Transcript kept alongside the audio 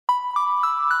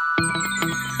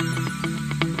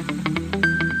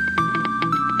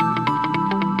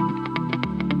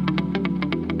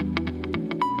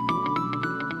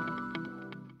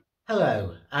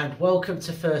Hello and welcome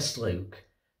to First Luke,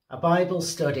 a Bible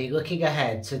study looking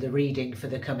ahead to the reading for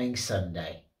the coming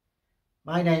Sunday.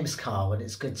 My name's Carl and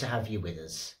it's good to have you with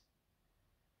us.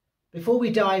 Before we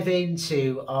dive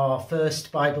into our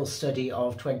first Bible study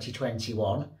of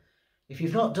 2021, if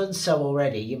you've not done so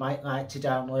already, you might like to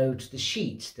download the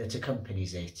sheet that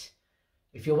accompanies it.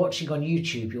 If you're watching on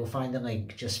YouTube, you'll find the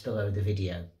link just below the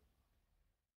video.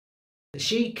 The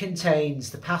sheet contains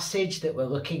the passage that we're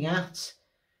looking at.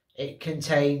 It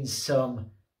contains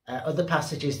some other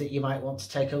passages that you might want to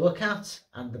take a look at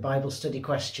and the Bible study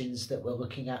questions that we're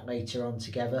looking at later on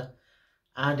together.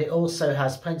 And it also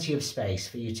has plenty of space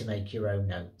for you to make your own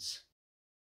notes.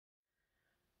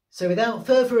 So without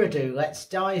further ado, let's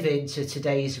dive into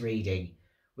today's reading,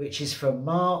 which is from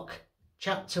Mark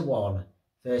chapter 1,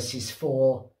 verses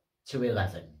 4 to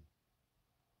 11.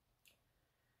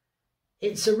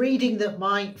 It's a reading that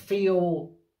might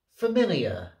feel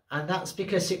familiar, and that's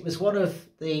because it was one of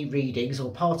the readings, or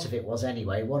part of it was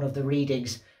anyway, one of the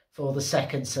readings for the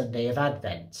second Sunday of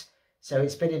Advent. So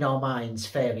it's been in our minds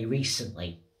fairly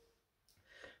recently.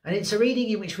 And it's a reading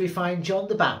in which we find John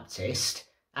the Baptist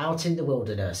out in the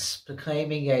wilderness,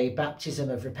 proclaiming a baptism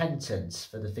of repentance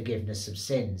for the forgiveness of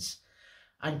sins,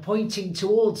 and pointing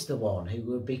towards the one who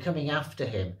would be coming after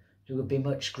him, who would be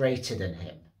much greater than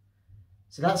him.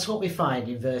 So that's what we find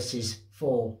in verses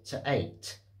 4 to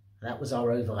 8. That was our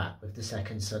overlap with the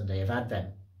second Sunday of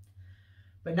Advent.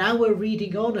 But now we're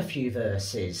reading on a few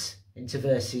verses into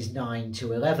verses 9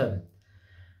 to 11.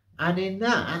 And in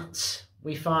that,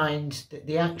 we find that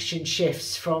the action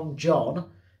shifts from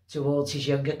John towards his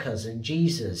younger cousin,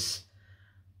 Jesus.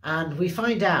 And we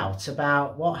find out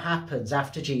about what happens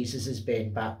after Jesus has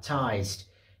been baptised,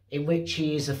 in which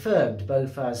he is affirmed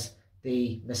both as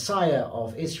the Messiah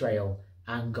of Israel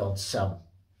and God's Son.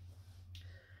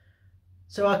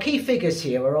 So our key figures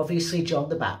here are obviously John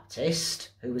the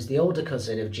Baptist, who was the older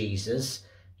cousin of Jesus,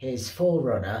 his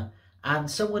forerunner, and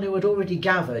someone who had already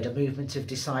gathered a movement of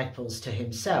disciples to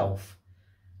himself,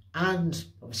 and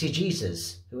obviously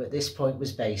Jesus, who at this point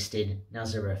was based in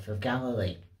Nazareth of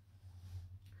Galilee.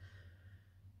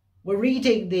 We're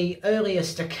reading the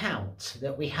earliest account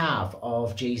that we have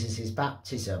of Jesus'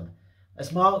 baptism,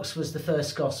 as Mark's was the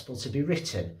first gospel to be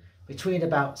written between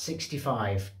about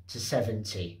 65 to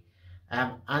 70.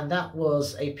 And that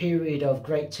was a period of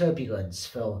great turbulence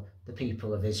for the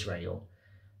people of Israel,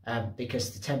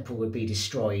 because the temple would be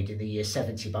destroyed in the year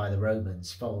 70 by the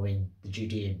Romans following the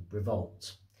Judean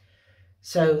revolt.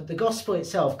 So the gospel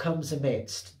itself comes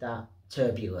amidst that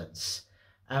turbulence,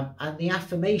 and the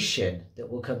affirmation that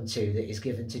we'll come to that is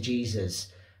given to Jesus,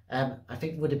 I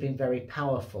think would have been very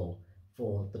powerful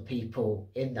for the people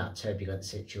in that turbulent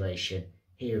situation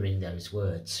hearing those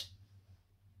words.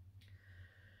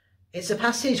 It's a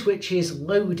passage which is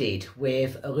loaded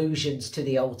with allusions to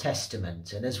the Old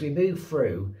Testament, and as we move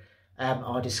through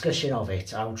our discussion of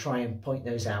it, I'll try and point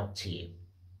those out to you.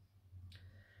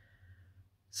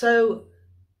 So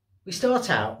we start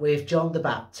out with John the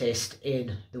Baptist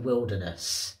in the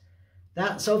wilderness.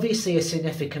 That's obviously a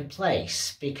significant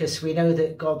place because we know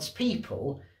that God's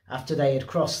people, after they had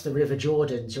crossed the River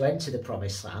Jordan to enter the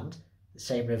Promised Land, the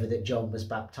same river that John was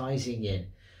baptising in,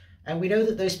 and we know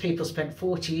that those people spent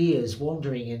 40 years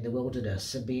wandering in the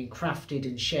wilderness and being crafted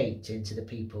and shaped into the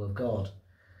people of God.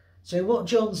 So what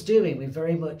John's doing, we've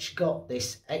very much got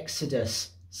this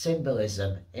Exodus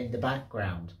symbolism in the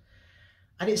background.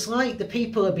 And it's like the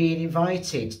people are being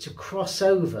invited to cross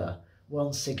over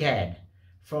once again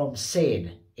from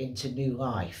sin into new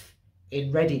life,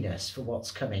 in readiness for what's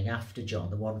coming after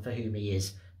John, the one for whom he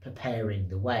is preparing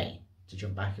the way, to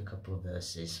jump back a couple of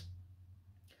verses.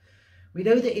 We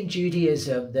know that in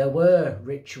Judaism there were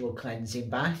ritual cleansing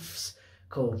baths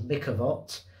called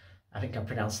mikvot. I think I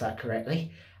pronounced that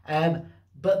correctly.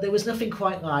 But there was nothing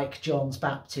quite like John's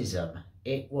baptism.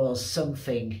 It was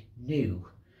something new.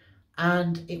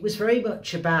 And it was very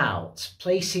much about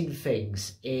placing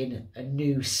things in a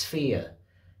new sphere.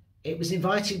 It was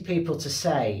inviting people to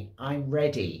say, I'm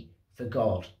ready for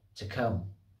God to come.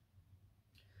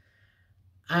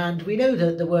 And we know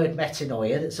that the word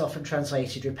metanoia, that's often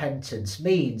translated repentance,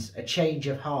 means a change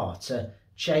of heart, a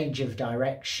change of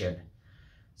direction.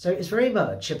 So it's very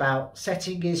much about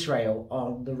setting Israel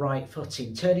on the right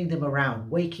footing, turning them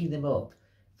around, waking them up,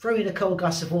 throwing a cold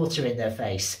glass of water in their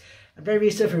face, and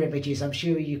various other images I'm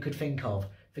sure you could think of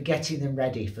for getting them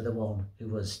ready for the one who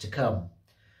was to come,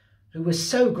 who was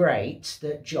so great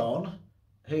that John,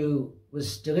 who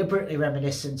was deliberately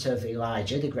reminiscent of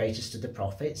Elijah, the greatest of the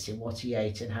prophets, in what he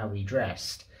ate and how he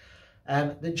dressed,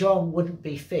 that John wouldn't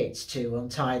be fit to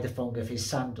untie the thong of his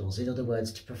sandals, in other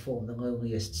words, to perform the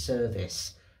lowliest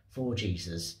service for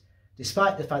Jesus,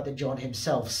 despite the fact that John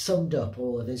himself summed up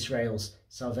all of Israel's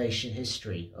salvation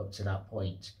history up to that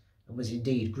point and was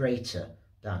indeed greater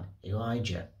than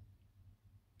Elijah.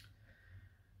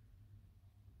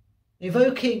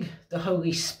 Invoking the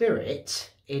Holy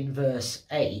Spirit in verse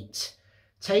 8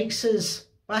 takes us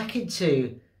back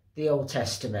into the Old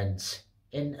Testament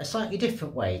in a slightly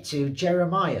different way, to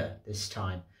Jeremiah this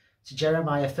time, to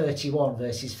Jeremiah 31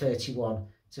 verses 31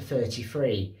 to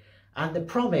 33, and the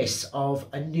promise of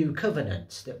a new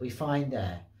covenant that we find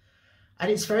there.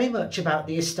 And it's very much about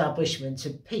the establishment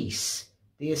of peace,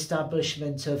 the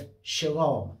establishment of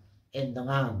shalom in the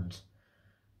land.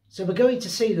 So we're going to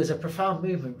see there's a profound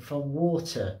movement from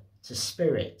water to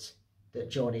spirit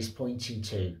that John is pointing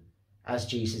to as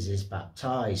Jesus is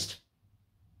baptized.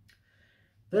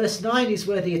 Verse 9 is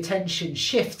where the attention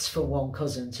shifts from one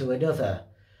cousin to another.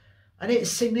 And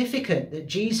it's significant that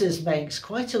Jesus makes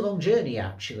quite a long journey,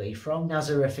 actually, from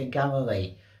Nazareth in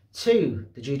Galilee to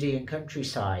the Judean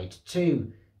countryside,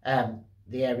 to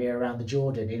the area around the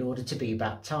Jordan, in order to be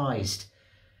baptized.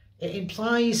 It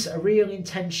implies a real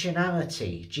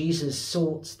intentionality. Jesus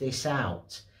sorts this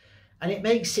out. And it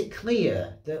makes it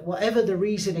clear that whatever the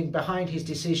reasoning behind his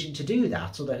decision to do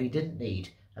that, although he didn't need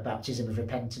a baptism of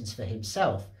repentance for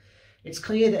himself, it's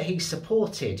clear that he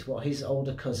supported what his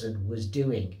older cousin was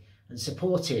doing and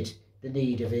supported the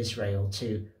need of Israel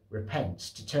to repent,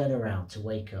 to turn around, to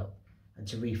wake up and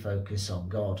to refocus on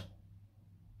God.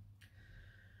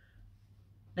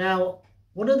 Now,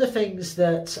 one of the things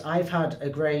that I've had a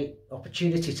great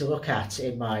opportunity to look at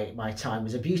in my time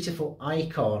was a beautiful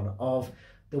icon of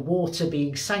the water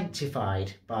being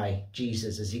sanctified by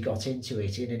Jesus as he got into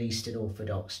it in an Eastern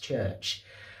Orthodox church.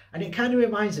 And it kind of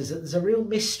reminds us that there's a real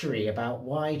mystery about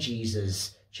why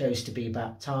Jesus chose to be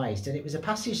baptized. And it was a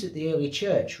passage that the early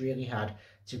church really had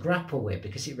to grapple with,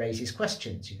 because it raises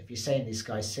questions. If you're saying this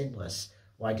guy's sinless,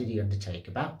 why did he undertake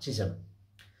a baptism?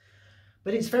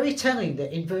 But it's very telling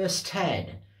that in verse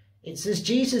 10, it's as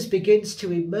Jesus begins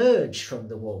to emerge from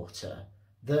the water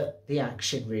that the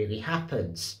action really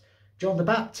happens. John the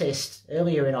Baptist,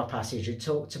 earlier in our passage, had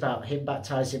talked about him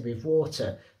baptizing with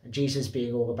water and Jesus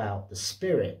being all about the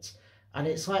Spirit. And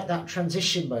it's like that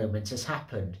transition moment has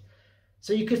happened.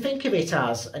 So you could think of it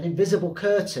as an invisible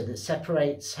curtain that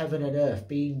separates heaven and earth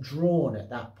being drawn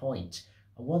at that point.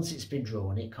 And once it's been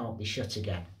drawn, it can't be shut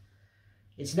again.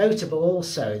 It's notable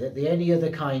also that the only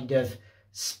other kind of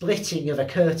splitting of a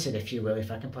curtain, if you will, if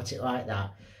I can put it like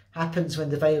that, happens when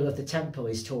the veil of the temple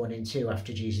is torn in two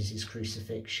after Jesus'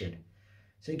 crucifixion.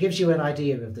 So it gives you an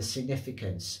idea of the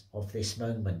significance of this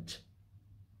moment.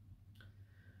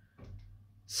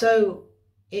 So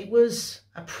it was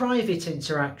a private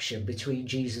interaction between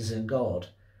Jesus and God.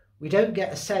 We don't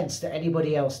get a sense that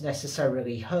anybody else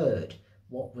necessarily heard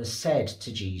what was said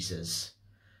to Jesus.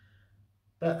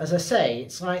 But as I say,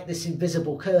 it's like this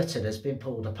invisible curtain has been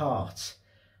pulled apart.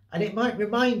 And it might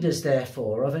remind us,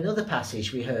 therefore, of another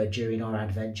passage we heard during our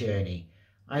Advent journey,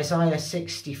 Isaiah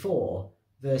 64,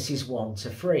 verses 1 to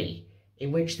 3,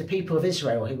 in which the people of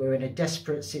Israel, who were in a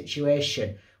desperate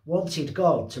situation, wanted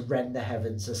God to rend the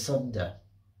heavens asunder.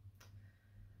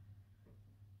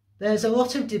 There's a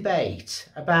lot of debate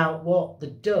about what the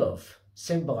dove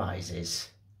symbolises.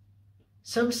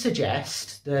 Some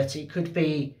suggest that it could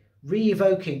be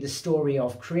re-evoking the story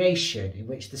of creation in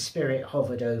which the Spirit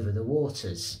hovered over the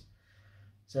waters.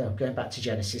 So going back to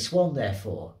Genesis 1,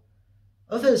 therefore.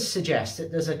 Others suggest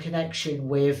that there's a connection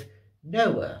with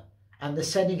Noah and the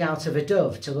sending out of a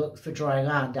dove to look for dry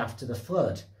land after the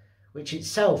flood, which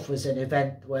itself was an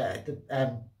event where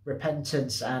the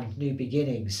repentance and new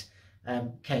beginnings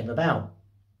came about.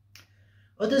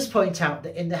 Others point out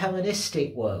that in the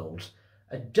Hellenistic world,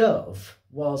 a dove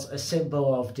was a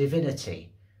symbol of divinity.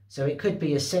 So it could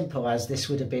be as simple as this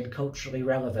would have been culturally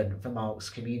relevant for Mark's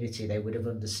community. They would have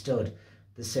understood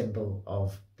the symbol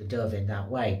of the dove in that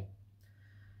way.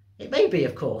 It may be,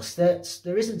 of course, that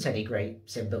there isn't any great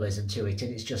symbolism to it,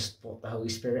 and it's just what the Holy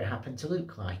Spirit happened to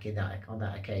look like on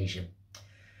that occasion.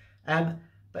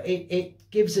 But it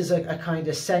gives us a kind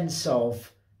of sense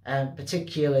of,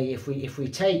 particularly if we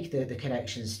take the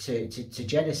connections to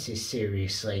Genesis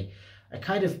seriously, a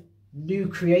kind of new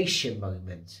creation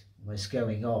moment was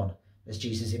going on as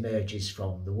Jesus emerges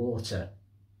from the water.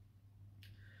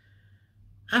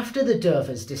 After the dove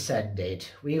has descended,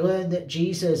 we learn that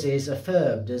Jesus is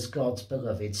affirmed as God's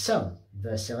beloved Son,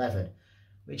 verse 11,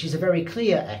 which is a very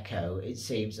clear echo, it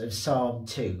seems, of Psalm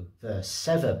 2, verse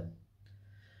 7.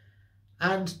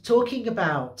 And talking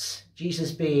about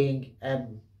Jesus being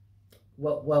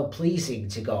well-pleasing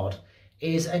to God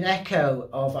is an echo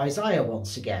of Isaiah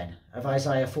once again, of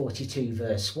Isaiah 42,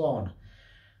 verse 1.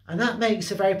 And that makes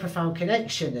a very profound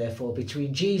connection, therefore,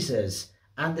 between Jesus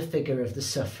and the figure of the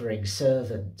suffering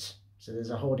servant. So there's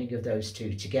a holding of those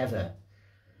two together.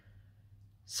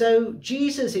 So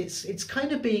Jesus, it's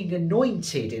kind of being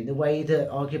anointed in the way that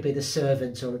arguably the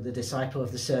servant or the disciple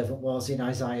of the servant was in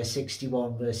Isaiah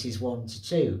 61 verses 1 to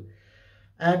 2.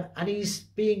 And he's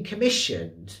being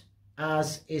commissioned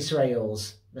as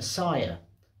Israel's Messiah.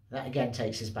 That again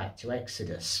takes us back to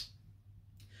Exodus.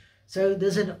 So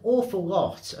there's an awful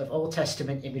lot of Old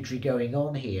Testament imagery going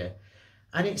on here.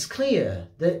 And it's clear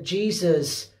that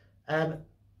Jesus,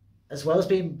 as well as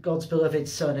being God's beloved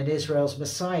Son and Israel's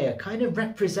Messiah, kind of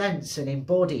represents and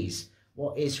embodies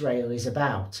what Israel is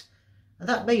about. And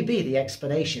that may be the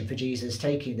explanation for Jesus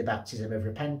taking the baptism of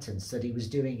repentance, that he was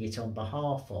doing it on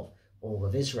behalf of all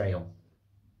of Israel.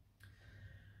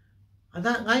 And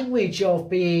that language of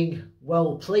being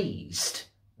well pleased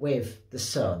with the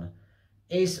Son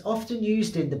is often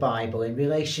used in the Bible in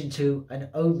relation to an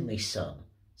only son.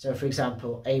 So, for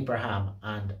example, Abraham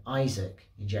and Isaac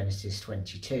in Genesis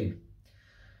 22.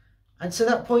 And so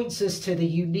that points us to the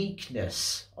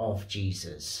uniqueness of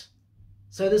Jesus.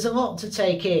 So there's a lot to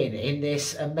take in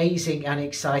this amazing and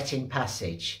exciting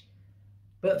passage.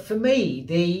 But for me,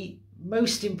 the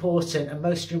most important and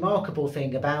most remarkable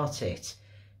thing about it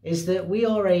is that we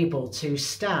are able to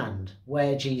stand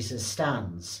where Jesus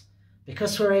stands,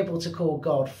 because we're able to call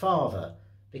God Father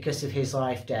because of his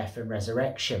life, death and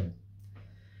resurrection.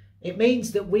 It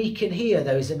means that we can hear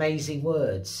those amazing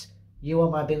words, "You are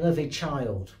my beloved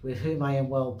child, with whom I am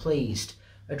well pleased,"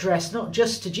 addressed not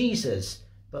just to Jesus,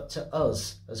 but to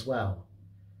us as well.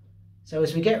 So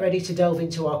as we get ready to delve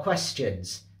into our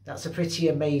questions, that's a pretty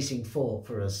amazing thought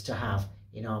for us to have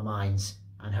in our minds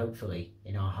and hopefully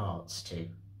in our hearts too.